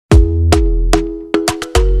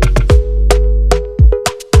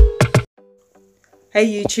Hey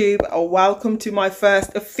YouTube, welcome to my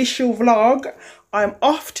first official vlog. I'm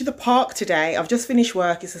off to the park today. I've just finished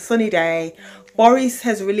work. It's a sunny day. Boris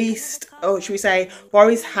has released, or should we say,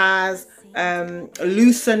 Boris has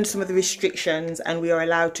loosened some of the restrictions and we are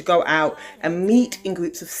allowed to go out and meet in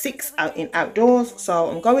groups of 6 out in outdoors. So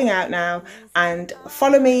I'm going out now and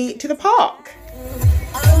follow me to the park.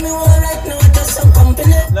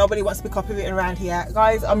 Nobody wants to be copyrighted around here.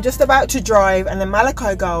 Guys, I'm just about to drive and then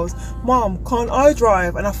Malachi goes, Mom, can't I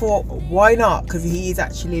drive? And I thought, why not? Because he is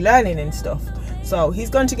actually learning and stuff. So he's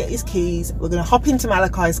going to get his keys. We're going to hop into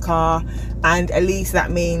Malachi's car and at least that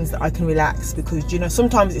means that I can relax because, you know,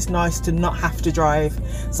 sometimes it's nice to not have to drive.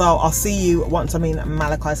 So I'll see you once I'm in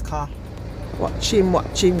Malachi's car. Watch him,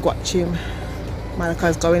 watch him, watch him.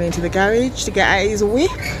 Malachi's going into the garage to get out his whip.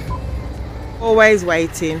 Always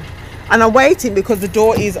waiting. And I'm waiting because the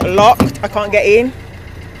door is locked. I can't get in.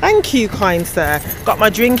 Thank you, kind sir. Got my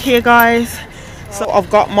drink here, guys. So I've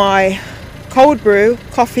got my cold brew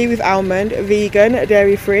coffee with almond, vegan,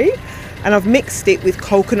 dairy free, and I've mixed it with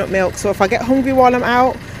coconut milk. So if I get hungry while I'm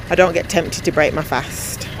out, I don't get tempted to break my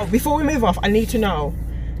fast. Before we move off, I need to know,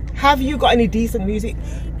 have you got any decent music?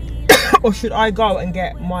 Or should I go and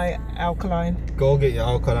get my alkaline? Go get your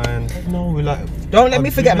alkaline. No, we like. Don't let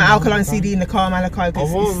me forget my alkaline CD in the car, Malachi,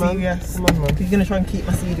 because it's serious. Come on, man. You're gonna try and keep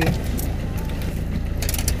my CD.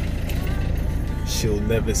 She'll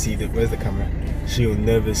never see the. Where's the camera? She'll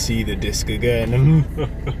never see the disc again.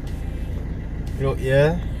 You know,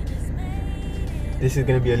 yeah. This is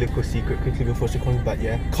gonna be a little secret quickly before she comes back.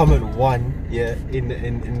 Yeah. Comment 1, yeah, in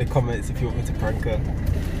the comments if you want me to prank her.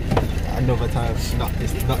 Another time, it's not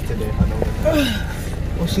today. I know.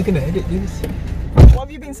 What's she gonna edit this? What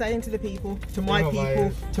have you been saying to the people, to my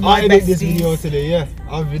people, to my besties? I'll edit this video today. Yeah,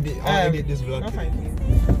 I'll edit this vlog. No, thank you.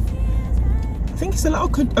 I think it's a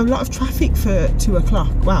lot of traffic for 2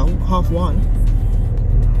 o'clock. Well, 1:30.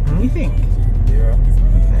 What do you think? Yeah.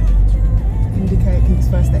 Okay. Indicate his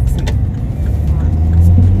first exit. Right.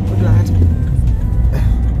 Good lad.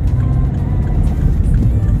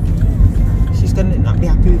 She's gonna not be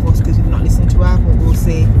happy with us because we've not listened to her, but we'll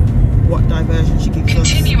see what diversion she gives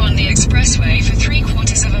us. Continue on the expressway for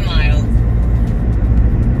 3/4 of a mile.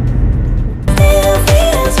 Still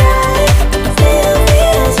feels right, still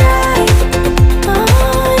feels right. Oh,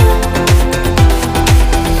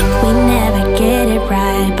 yeah. We never get it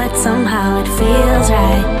right, but somehow it feels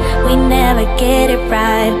right. We never get it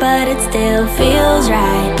right, but it still feels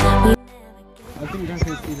right. I think that's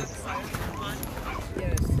how she does.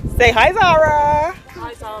 Say hi, Zara.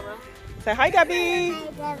 Hi, Zara. Say hi, Gabby.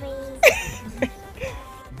 Hi, Gabby.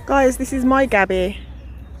 Guys, this is my Gabby.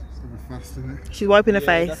 Fast, isn't it? She's wiping her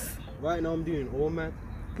face. Right now I'm doing all man.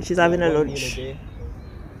 She's having a lunch.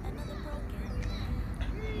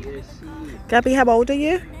 Gabby, how old are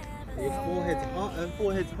you? Your forehead's hot, and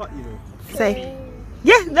forehead's hot, you know. Say.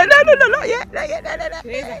 Yeah, no, not yet. No.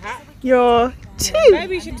 Here's a hat. You're 2.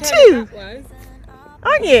 Maybe you should turn it that way.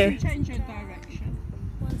 Aren't you? Change your direction.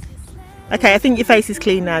 Okay, I think your face is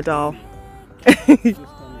clean now, doll.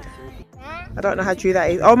 I don't know how true that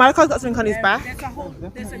is. Oh, Malachi's got something on his back. There's a whole.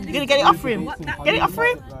 You're gonna get it off for him? Get it off for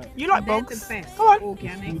him? You like bugs? Go on.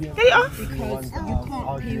 Organic. Get it off. Because you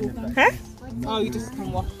can't peel them. Huh? Oh, you just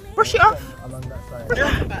can wash. Brush it off.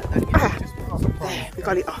 That. We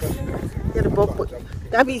got it off. He had a bug, but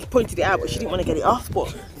Gabby pointed it out, but she didn't want to get it off.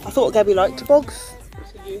 But I thought Gabby liked bugs.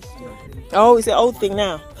 Oh, it's an old thing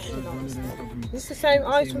now. Is this the same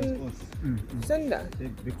eyes from Sunday?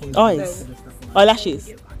 Eyes,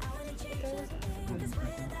 eyelashes.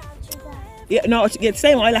 Yeah, no, yeah, the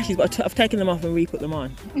same eyelashes, but I've taken them off and re-put them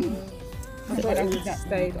on. I thought that would have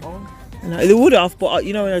stayed on. No, they would have, but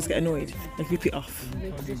you know when I just get annoyed, I rip it off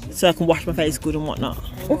so I can wash my face good and whatnot.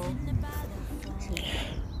 Oh.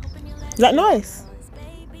 Is that nice?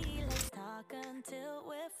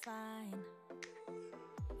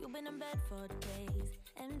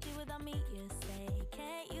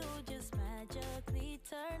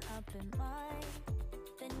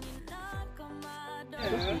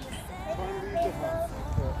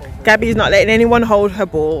 Gabby's not letting anyone hold her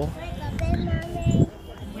ball.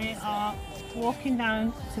 We are walking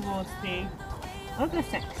down towards the other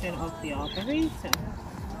section of the Arboretum.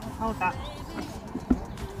 Hold that.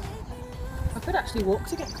 I could actually walk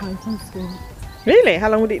to get home from school. Really? How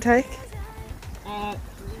long would it take?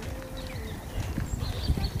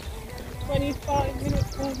 25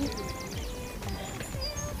 minutes maybe.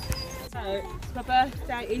 So, it's my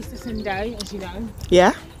birthday, Easter Sunday, as you know.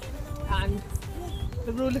 Yeah. And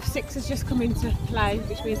the rule of 6 has just come into play,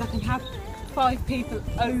 which means I can have 5 people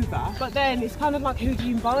over. But then it's kind of like, who do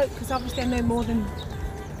you invite? Because obviously I know more than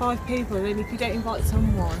 5 people, then if you don't invite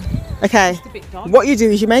someone, Okay. it's a bit dodgy. What you do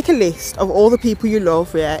is you make a list of all the people you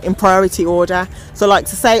love, yeah, in priority order. So like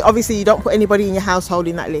to say, obviously you don't put anybody in your household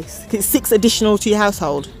in that list. It's 6 additional to your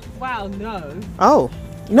household. Well, no. Oh,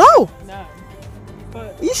 no. No.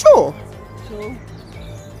 But Are you sure? sure.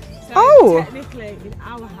 So Oh. technically in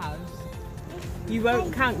our house, you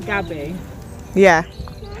won't count Gabby. Yeah,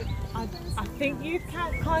 I think you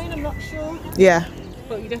count Kyle, I'm not sure. yeah.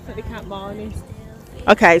 But you definitely count Barney.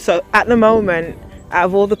 Okay, so at the moment, out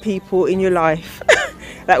of all the people in your life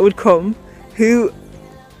that would come, who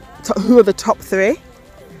are the top 3?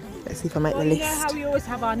 Let's see if I make Well, the you know how list. we always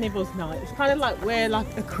have our nibbles night? It's kind of like we're like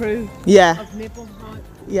a crew Yeah, of nibbles night.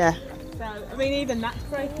 yeah. So, I mean, even that's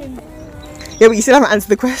breaking. Yeah, but you still haven't answered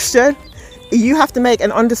the question. You have to make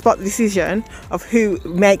an on-the-spot decision of who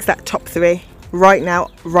makes that top 3 right now,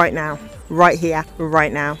 right here,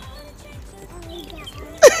 right now.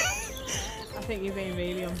 I think you're being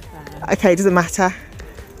really unfair. Okay, doesn't matter.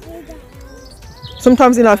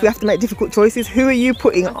 Sometimes in life we have to make difficult choices. Who are you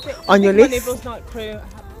putting on your My list? nibbles night crew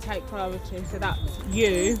have to take priority. So that's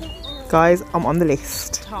you, Guys, I'm on the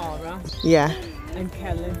list. Tara, Yeah. and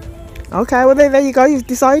Kelly. Okay, well there you go. You've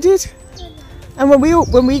decided. And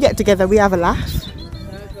when we get together, we have a laugh.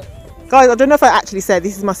 Guys, I don't know if I actually said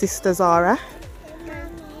this is my sister Zara.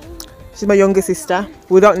 She's my younger sister.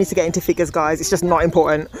 We don't need to get into figures, guys. It's just not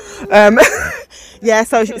important. Yeah.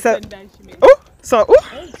 So Sunday, she means. oh,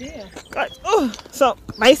 Dear. guys, so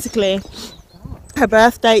basically, her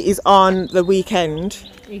birthday is on the weekend,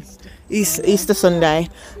 Easter Sunday,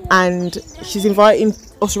 and she's inviting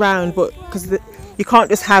us round. But because you can't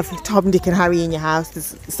just have Tom, Dick, and Harry in your house.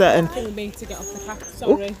 There's certain. I think we need to get off the path.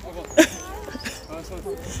 Sorry.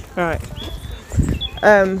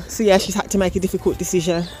 Right. So yeah, she's had to make a difficult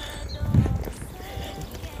decision.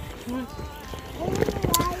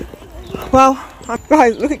 Well,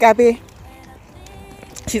 guys, look at Gabby.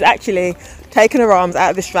 She's actually taken her arms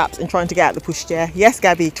out of the straps and trying to get out the pushchair. Yes,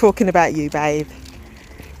 Gabby, talking about you, babe.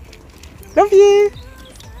 Love you.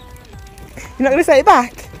 You're not going to say it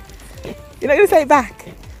back? You're not going to say it back?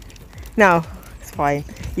 No, it's fine.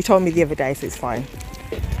 You told me the other day, so it's fine.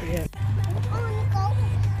 Yeah.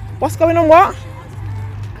 What's going on, what?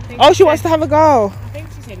 Oh, she wants to have a go. I think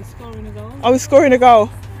she said he's scoring a goal. I was scoring a goal.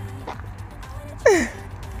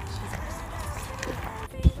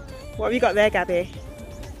 What have you got there, Gabby?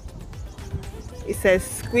 It says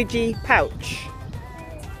squidgy pouch.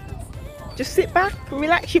 Just sit back,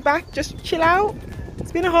 relax your back, just chill out.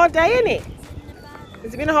 It's been a hard day, isn't it?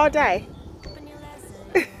 Has it been a hard day?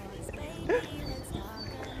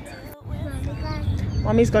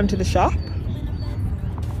 Mommy's gone to the shop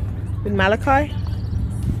with Malachi.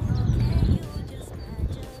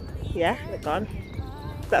 Yeah, they're gone.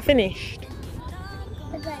 Is that finished?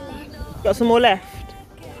 Got some more left?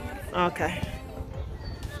 Okay.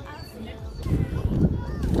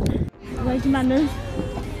 Where's your manners?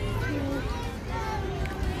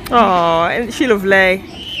 Oh, isn't she lovely?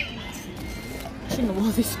 She know all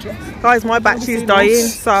this dress. Guys, my battery's seen dying,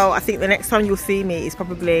 us. so I think the next time you'll see me is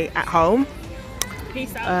probably at home.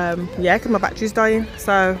 Peace out. Yeah, because my battery's dying.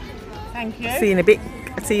 So, Thank you. see you in a bit.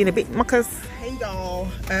 I'll see you in a bit, muckers. Hey y'all,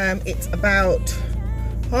 it's about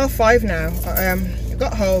 5:30 now. I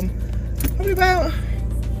got home probably about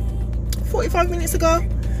 45 minutes ago.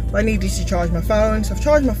 But I needed to charge my phone, so I've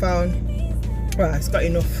charged my phone. Well, it's got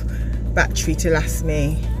enough battery to last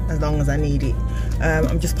me as long as I need it.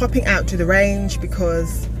 I'm just popping out to the range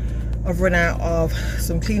because I've run out of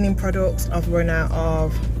some cleaning products. I've run out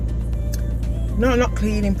of not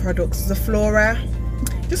cleaning products, the Flora,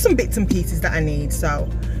 just some bits and pieces that I need. So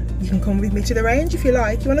you can come with me to the range if you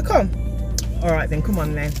like. You want to come? All right then, come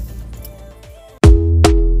on then.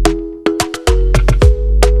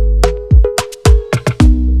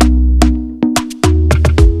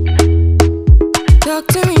 Talk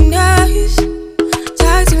to me nice,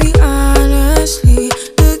 talk to me honestly.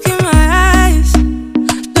 Look in my eyes,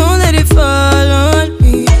 don't let it fall on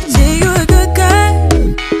me. Say you a good guy,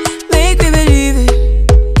 make me believe it.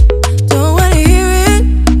 Don't wanna hear it,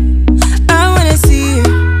 I wanna see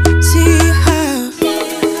it. See how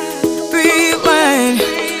rewind,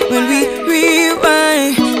 when we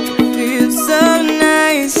rewind, feels so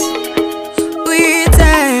nice. We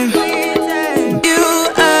time, you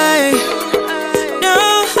I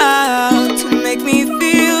know how to make me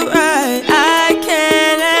feel right. I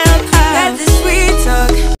can't help how this sweet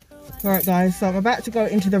talk. Alright guys, so I'm about to go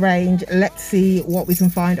into the range. Let's see what we can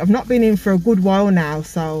find. I've not been in for a good while now,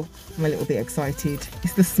 so I'm a little bit excited.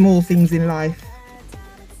 It's the small things in life.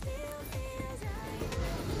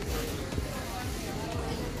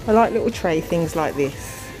 I like little tray things like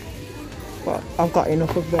this. but I've got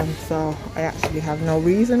enough of them, so I actually have no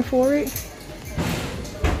reason for it.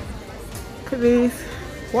 Look at these.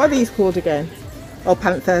 What are these called again? Oh,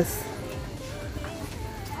 panthers.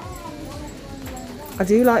 I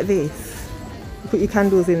do like these. You put your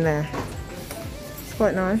candles in there. It's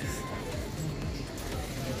quite nice.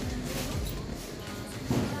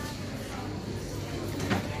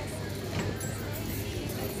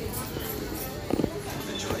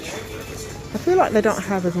 I feel like they don't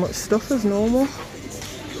have as much stuff as normal.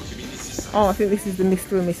 Oh, I think this is the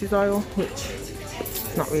Mr. and Mrs. aisle, which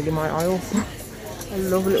is not really my aisle. I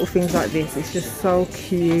love little things like this. It's just so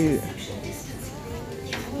cute.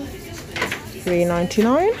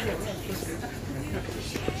 $3.99.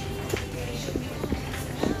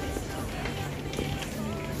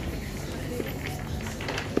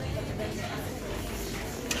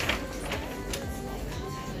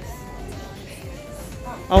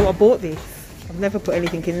 Oh, I bought this. I've never put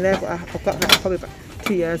anything in there, but I've got that probably about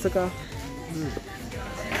 2 years ago.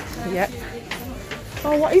 Yep.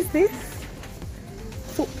 Oh, what is this?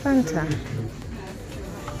 Foot planter.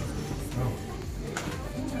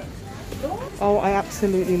 Oh, I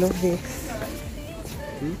absolutely love this.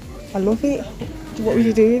 I love it. What would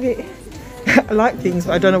you do with it? I like things,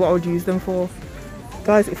 but I don't know what I would use them for.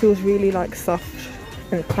 Guys, it feels really like soft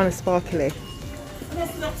and kind of sparkly.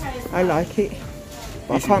 I like it.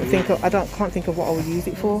 But I can't think of what I would use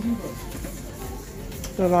it for.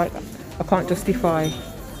 So like, I can't justify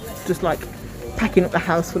just like packing up the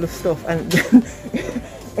house full of stuff, and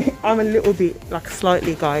I'm a little bit, like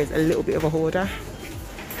slightly guys, a little bit of a hoarder.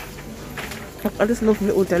 I just love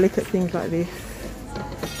little delicate things like this.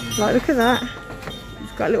 Like, look at that.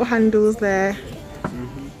 It's got little handles there.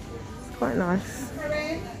 It's quite nice.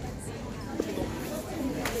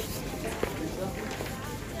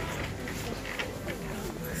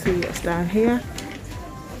 See what's down here.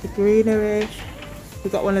 The greenery. We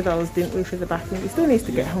got one of those, didn't we, for the bathroom? It still needs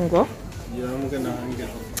to get hung up. Yeah, I'm gonna hang it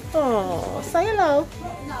up. Oh, say hello.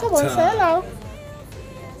 Come on, say hello.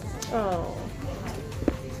 Oh.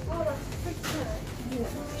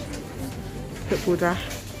 Look, Buddha.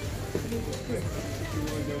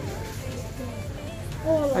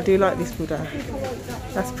 I do like this Buddha.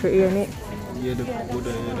 That's pretty, isn't it? Yeah, the Buddha,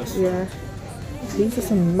 yeah, that's Yeah. These are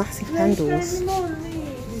some massive candles.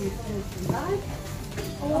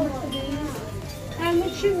 How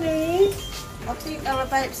much you need? I think they're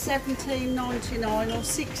about $17.99 or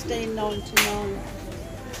 $16.99.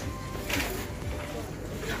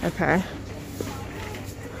 Okay.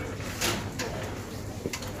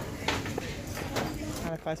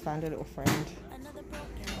 Malachi's found a little friend.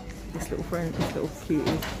 This little friend, this little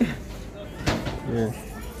cutie. yeah.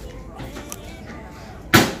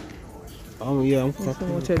 Oh yeah, I'm There's some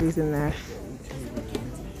more teddies in there.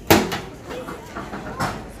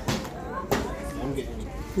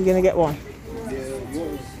 You're gonna get one?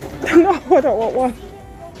 No, I don't want one.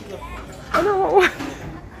 I don't want one.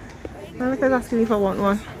 Malachi's asking if I want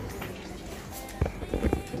one.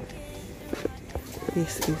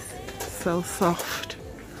 This is so soft.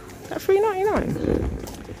 Is that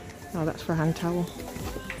 $3.99? No, that's for a hand towel.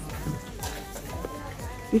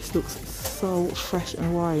 This looks so fresh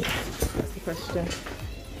and white. That's the question.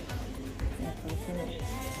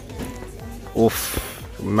 Oof.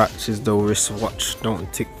 Matches the wristwatch,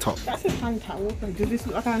 don't TikTok. That's a hand towel. Does this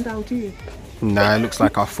look like a hand towel to you? Nah, it looks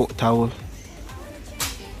like a foot towel.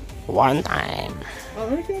 One time. Oh,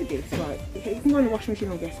 the only thing with this, like, you can go in the washing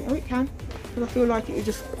machine, I'm guessing. Oh, it can. Because I feel like it would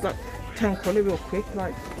just like turn colour real quick.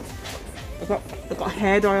 Like, I got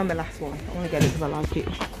hair dye on the last one. I want to get it because I like it.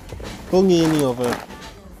 Hung in the oven.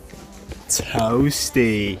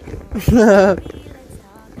 Toasty.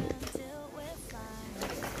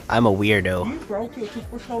 I'm a weirdo. You broke your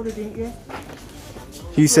toothbrush holder, didn't you?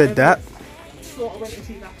 Who said that? Sort of went to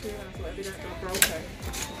see last year and I thought it didn't go broken.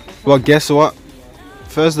 Well, guess what?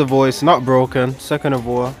 First of all, it's not broken. Second of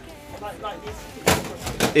all, Like this.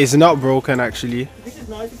 it's not broken actually. This is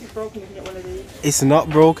nice. If it's broken, you can get one of these. It's not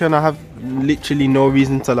broken. I have literally no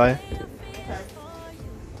reason to lie. Okay.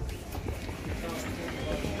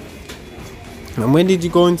 And when did you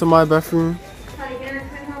go into my bathroom?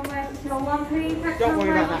 Don't worry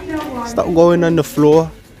about that. Stop going on the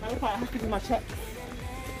floor. I have to do my check.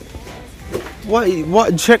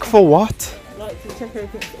 What check for what? Like to check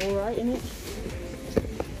everything's alright in it.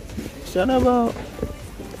 Shut up.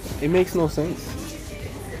 It makes no sense.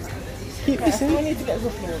 Keep Okay, this I in. need to get the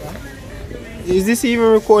floor then. Is this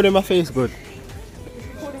even recording my face good?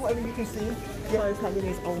 Recording whatever you can see. Joe's having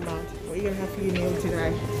his old man. What are you going to have for your meal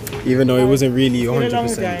today? Even though it wasn't really It's been a long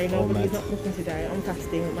 100% day. old Nobody's man. not cooking today. I'm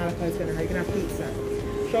fasting. Malachi's going to have pizza.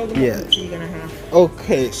 Show them Yeah. what you're gonna have.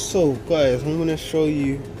 Okay, so guys, I'm gonna show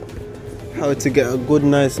you how to get a good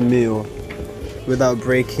nice meal without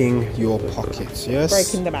breaking your pockets. Yes.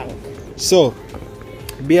 Breaking the bank. So,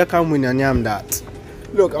 beer come when I am that.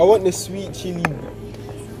 Look, I want the sweet chili.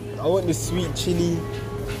 I want the sweet chili.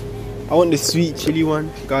 I want the sweet chili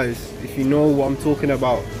one, guys. If you know what I'm talking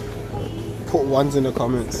about, put ones in the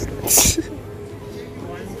comments.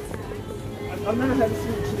 I've never heard of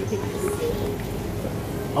sweet chili pickles before.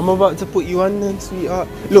 I'm about to put you on then, sweetheart.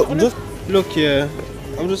 Look, just look here.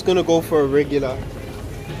 I'm just gonna go for a regular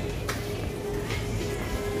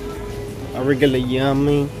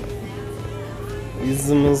yummy.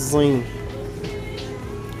 Izamazing.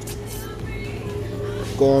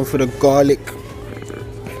 Going for the garlic.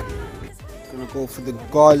 Gonna go for the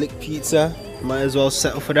garlic pizza. Might as well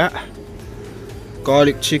settle for that.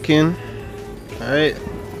 Garlic chicken. Alright.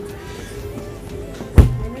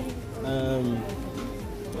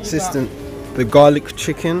 Assistant, the garlic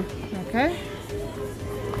chicken. Okay.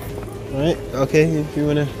 Right, okay, if you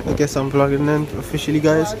wanna, I guess I'm plugging in officially,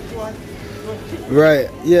 guys. Right,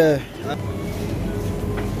 yeah.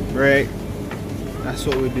 Right, that's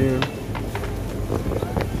what we're doing.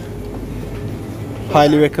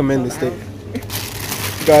 Highly recommend the steak.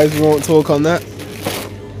 Guys, we won't talk on that.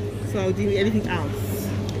 So, do you need anything else?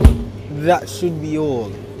 That should be all.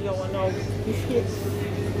 You don't want no biscuits?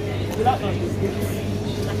 You don't want biscuits?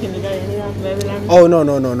 Back in the day, anyway, Maryland. Oh,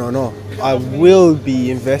 no. I will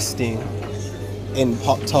be investing in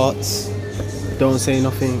Pop-Tarts. Don't say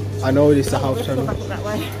nothing. I know this is a house Let's go channel. back up that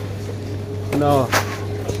way. No.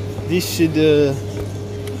 This should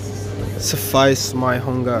suffice my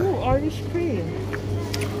hunger. Ooh, Irish cream.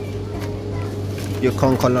 Your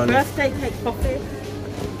concolon. Birthday cake coffee.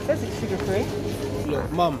 Says it's sugar free.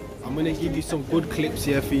 Look, Mum, I'm gonna give you some good clips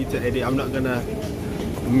here for you to edit. I'm not gonna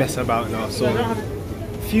mess about now. So,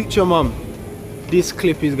 future Mum, this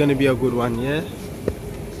clip is gonna be a good one, yeah?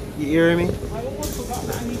 You hearing me? I almost forgot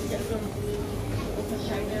that I need to get some.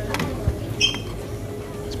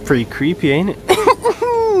 It's pretty creepy, ain't it?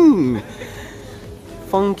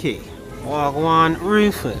 Funky. Wagwan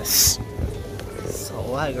Rufus.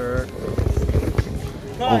 Swagger.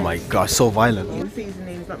 Oh my gosh, so violent. All the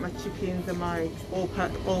seasonings, like my chickens and my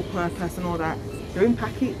all-purpose and all that, they're in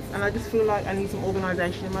packets, and I just feel like I need some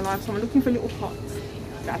organisation in my life. So I'm looking for little pots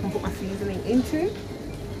that I can put my seasoning into,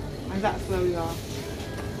 and that's where we are.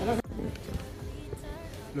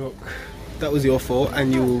 Look, that was your fault,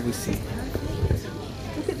 and you will see.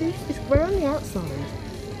 Look at this. We're on the outside,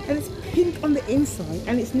 and it's pink on the inside,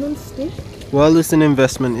 and it's non-stick. Well, it's an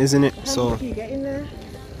investment, isn't it? How So, much do you get in there?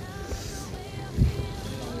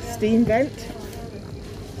 Steam vent,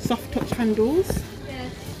 soft touch handles. I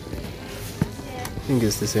think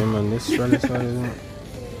it's the same on this side, isn't it?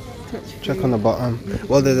 Check on the bottom.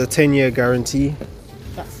 Well, there's a 10-year guarantee.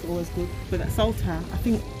 That's always good. But that salter, I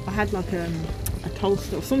think I had like a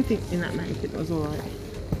toaster or something in that make that was alright.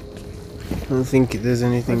 I don't think there's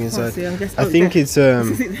anything inside. I think it's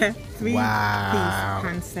Is it there? 3-piece Wow.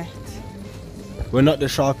 pan set. We're not the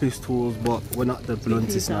sharpest tools, but we're not the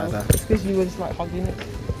bluntest neither. It's because you were just like hogging it.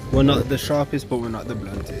 We're not the sharpest, but we're not the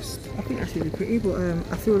bluntest. I think that's really pretty, but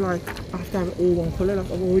I feel like I have to have it all one colour.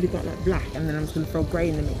 Like I've already got like black, and then I'm just gonna throw grey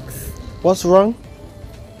in the mix. What's wrong?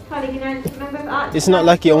 It's not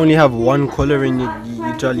like you only have one colour in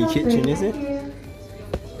your jolly kitchen, is it?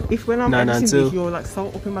 If when I'm 992. editing this, you're like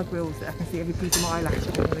salt up in my grills that I can see every piece of my eyelash.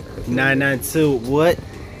 992, what?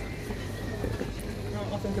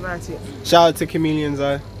 I'll think about it. Shout out to Chameleon's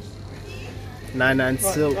Eye.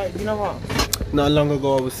 992. Right, you know what? Not long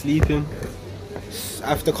ago I was sleeping.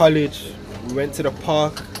 After college, we went to the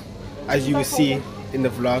park, as you will see in the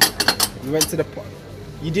vlog. We went to the park.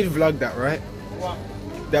 You did vlog that, right? What?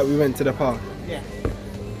 That we went to the park. Yeah.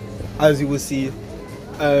 As you will see.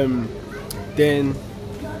 Then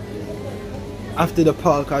after the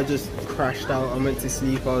park, I just crashed out. I went to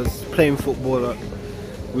sleep. I was playing football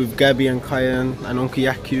with Gabby and Kyan and Uncle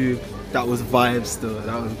Yaku. That was vibes though.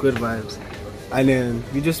 That was good vibes. And then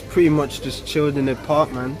we just pretty much just chilled in the park,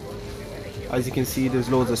 man. As you can see, there's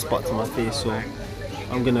loads of spots on my face, so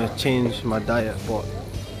I'm gonna change my diet. But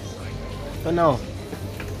for now,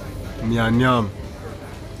 nyam nyam.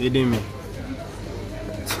 You hear me?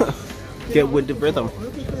 Get with the rhythm. I'm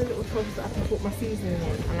looking for the little tubs that I can put my seasoning in,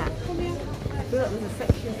 and I feel like there's a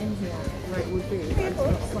section in here where it would be. I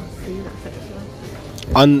just don't see that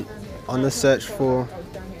section. On the search for.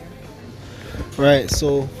 Right,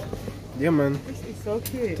 so yeah, man. This is so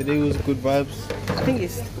cute. Today was good vibes. I think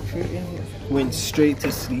it's fruit in here. Went straight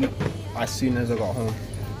to sleep as soon as I got home.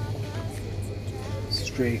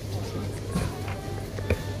 Straight.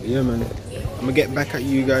 Yeah, man. I'm gonna get back at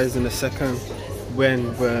you guys in a second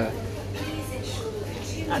when we're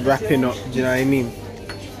wrapping up. Do you know what I mean?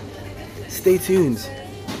 Stay tuned.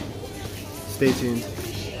 Stay tuned.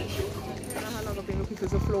 I don't know how long I've been looking for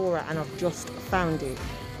Zoflora and I've just found it.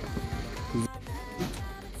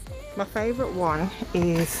 My favourite one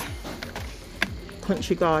is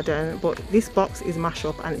Country Garden, but this box is mash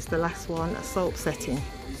up and it's the last one, a soap setting.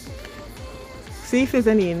 See if there's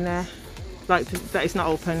any in there, like that it's not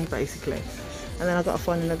open basically. And then I've got to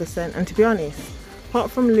find another scent, and to be honest, apart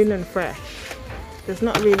from Linen Fresh, there's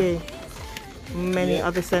not really many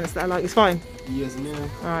other scents that I like. It's fine. Yes, ma'am.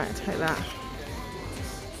 Alright, take that.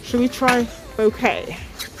 Should we try Bouquet?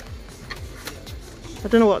 I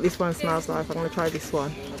don't know what this one smells like. I'm going to try this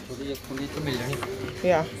one.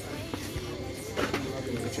 Yeah.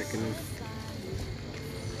 Checking in.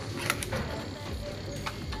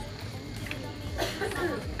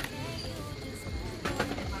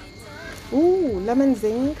 Ooh, lemon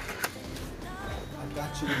zing.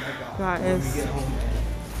 Guys,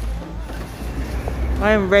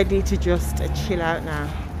 I am ready to just chill out now.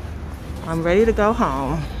 I'm ready to go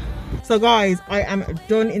home. So guys, I am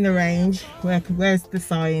done in the range. Where's the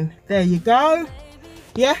sign? There you go.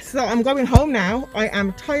 Yes, so I'm going home now. I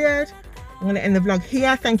am tired. I'm going to end the vlog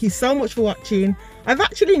here. Thank you so much for watching. I've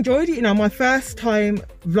actually enjoyed it, you know, my first time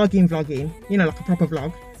vlogging, you know, like a proper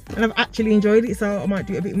vlog. And I've actually enjoyed it, so I might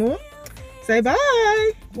do it a bit more. Say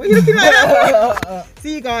bye. What are you looking at?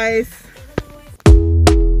 See you guys.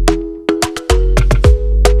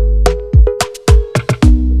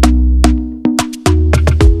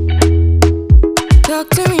 Talk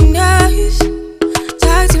to me nice.